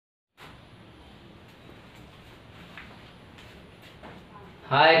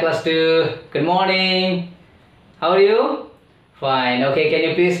Hi class 2, good morning. How are you? Fine. Okay, can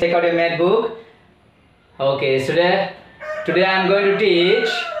you please take out your math book? Okay, today I am going to teach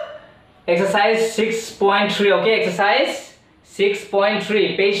exercise 6.3. Okay, exercise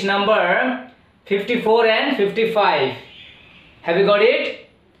 6.3, page number 54 and 55. Have you got it?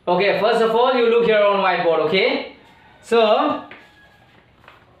 Okay, first of all you look here on whiteboard. Okay, so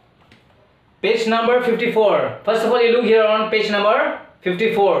page number 54. First of all you look here on page number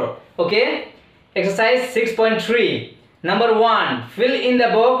 54. Okay, exercise 6.3. Number 1, fill in the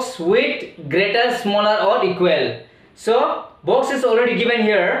box with greater, smaller or equal. So box is already given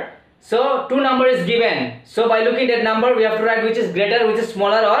here, so 2 number is given. So by looking at number we have to write which is greater, which is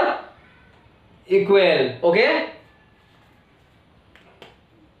smaller or equal. Okay,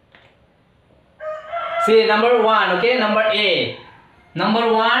 see number 1. Okay, number A,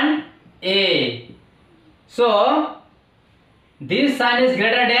 number 1 A. So this sign is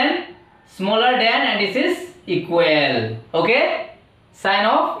greater than, smaller than, and this is equal. Okay, sign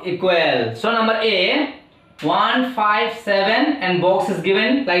of equal. So number A, 1, 5, 7 and box is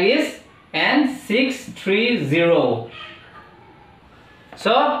given like this, and 6, 3, 0.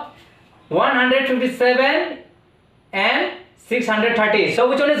 So 157 and 630. So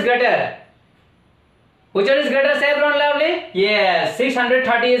which one is greater? Which one is greater? Say everyone loudly. Yes,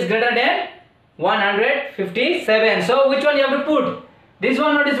 630 is greater than 157. So which one you have to put? This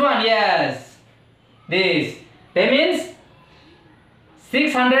one or this one? Yes, this. That means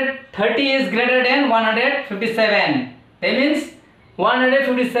 630 is greater than 157. That means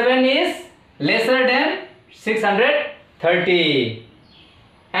 157 is lesser than 630.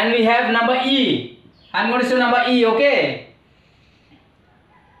 And we have number E. I am going to show number E. Okay.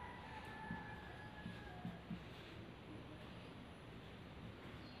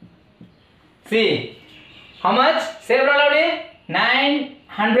 See, how much? Say everyone loudly.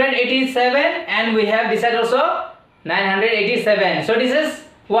 987, and we have this side also 987. So this is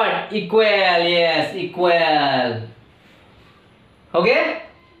what? Equal. Yes, equal. Okay.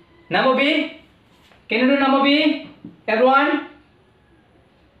 Number B. Can you do number B? Everyone.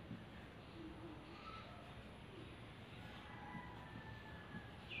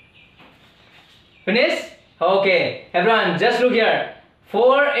 Finish? Okay. Everyone, just look here.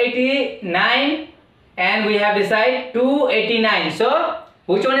 489 and we have this side 289. So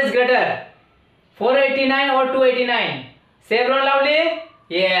which one is greater? 489 or 289? Say everyone loudly.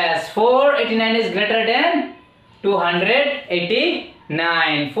 Yes, 489 is greater than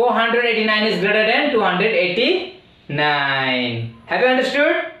 289. 489 is greater than 289. Have you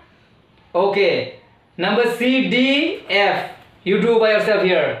understood? Okay. Number C, D, F. You do by yourself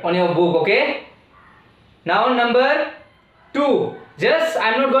here on your book. Okay. Now number 2. Just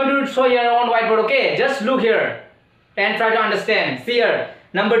I'm not going to show your own whiteboard. Okay, just look here and try to understand. See here,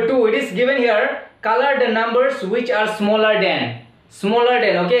 number 2, it is given here. Color the numbers which are smaller than.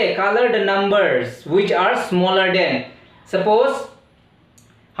 Okay, color the numbers which are smaller than. Suppose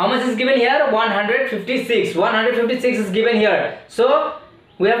how much is given here? 156. 156 is given here. So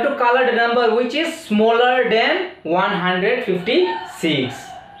we have to color the number which is smaller than 156.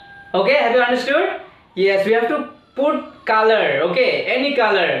 Okay, have you understood? Yes, we have to put color. Okay, any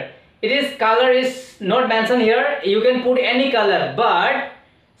color. Color is not mentioned here. You can put any color, but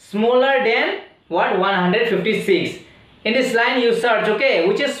smaller than what? 156. In this line you search. Okay,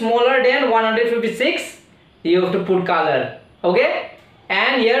 which is smaller than 156. You have to put color. Okay,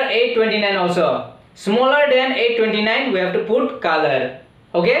 and here 829 also. Smaller than 829 we have to put color.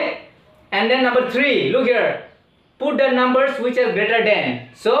 Okay, and then number 3. Look here. Put the numbers which are greater than.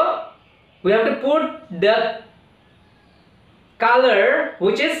 So we have to put the color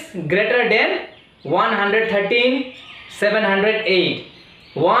which is greater than 113, 708.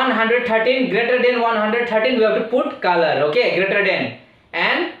 113 greater than 113 we have to put color. Okay, greater than.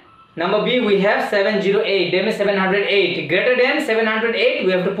 And number B we have 708. That means 708. Greater than 708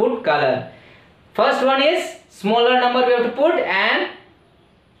 we have to put color. First one is smaller number we have to put, and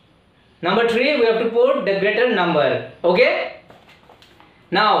number 3 we have to put the greater number. Okay.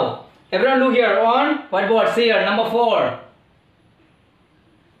 Now everyone look here on whiteboard. See here, number 4.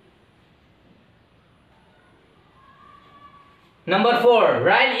 Number 4,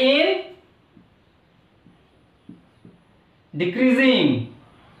 write in decreasing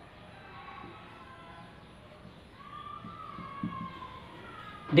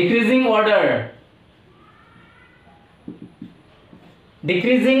order.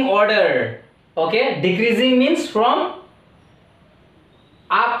 Decreasing order. Okay, decreasing means from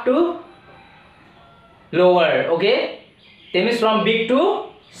up to lower. Okay, that means from big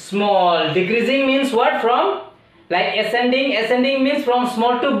to small. Decreasing means what? From Like ascending, ascending means from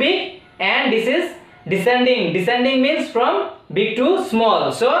small to big, and this is descending. Descending means from big to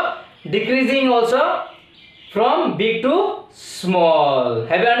small. So decreasing also from big to small.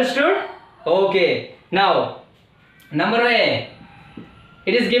 Have you understood? Okay. Now number A.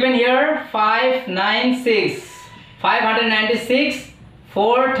 It is given here 596, 596,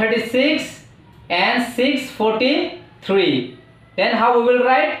 436 and 643. Then how we will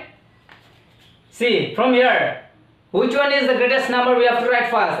write? See from here, which one is the greatest number we have to write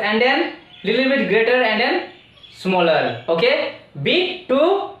first, and then little bit greater and then smaller. Okay, big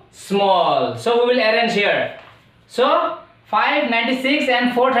to small. So we will arrange here. So 596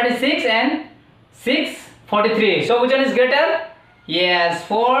 and 436 and 643. So which one is greater? Yes,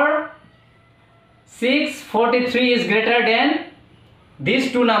 643 is greater than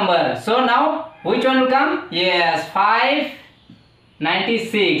these two numbers. So now which one will come? Yes,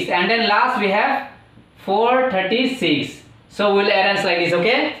 596, and then last we have 436. So we will arrange like this.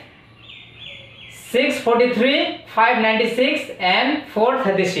 Okay, 643, 596 and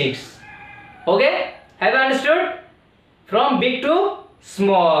 436. Okay, have you understood? From big to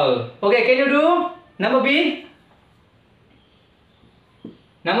small. Okay, can you do number B?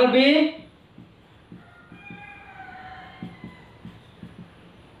 Number B.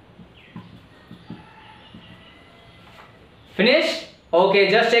 Finished?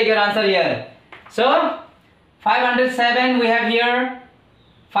 Okay, just take your answer here. So 507 we have here,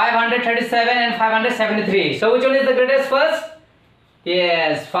 537 and 573. So which one is the greatest first?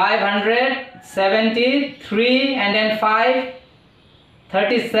 Yes, 573 and then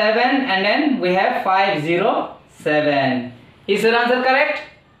 537 and then we have 507. Is your answer correct?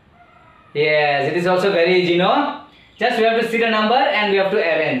 Yes, it is also very easy, no? Just we have to see the number and we have to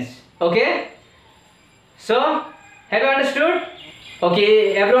arrange. Okay? So, have you understood?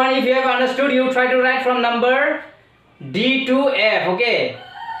 Okay, everyone, if you have understood, you try to write from number D to F. Okay?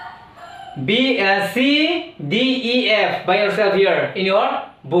 B, C, D, E, F by yourself here in your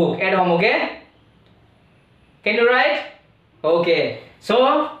book at home. Okay? Can you write? Okay.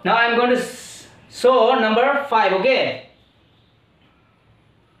 So, now I am going to show number 5. Okay?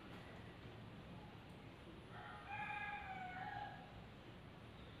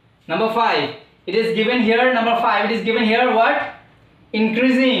 Number 5. It is given here, number 5. It is given here what?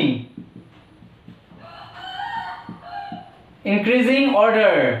 Increasing. Increasing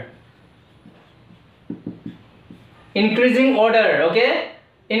order. Increasing order. Okay?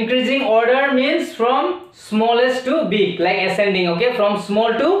 Increasing order means from smallest to big, like ascending. Okay? From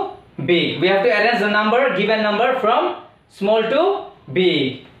small to big. We have to arrange the number, given number from small to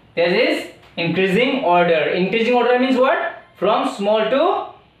big. That is increasing order. Increasing order means what? From small to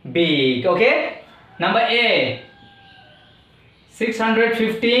big. Okay? Number A.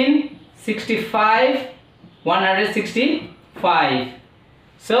 615, 65, 165.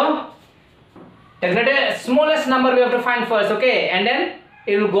 So the smallest number we have to find first. Okay? And then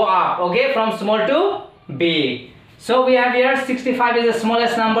it will go up. Okay? From small to big. So we have here 65 is the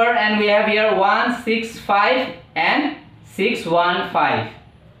smallest number, and we have here 165 and 615.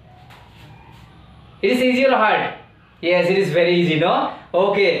 It is easy or hard? Yes, it is very easy, no?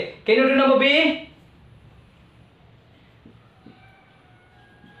 Okay, can you do number B?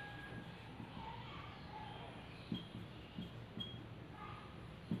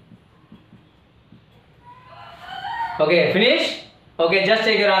 Okay, finish? Okay, just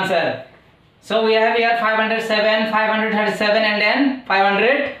take your answer. So we have here 507, 537 and then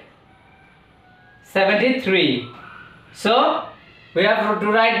 573. So we have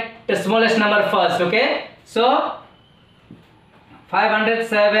to write the smallest number first. Okay, so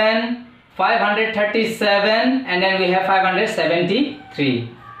 507, 537 and then we have 573.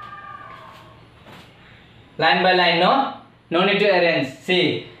 Line by line, no need to arrange.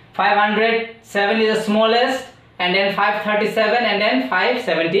 See, 507 is the smallest, and then 537 and then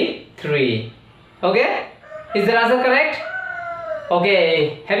 573. Okay, is the answer correct?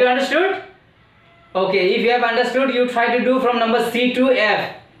 Okay, have you understood? Okay, if you have understood, you try to do from number C to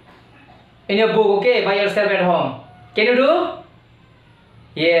F in your book. Okay, by yourself at home. Can you do?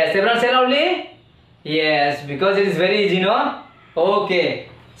 Yes, everyone say loudly. Yes, because it is very easy, no? Okay,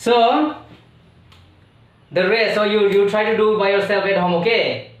 so the rest, so you try to do by yourself at home.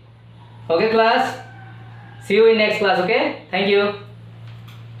 Okay, okay class, see you in next class. Okay, thank you.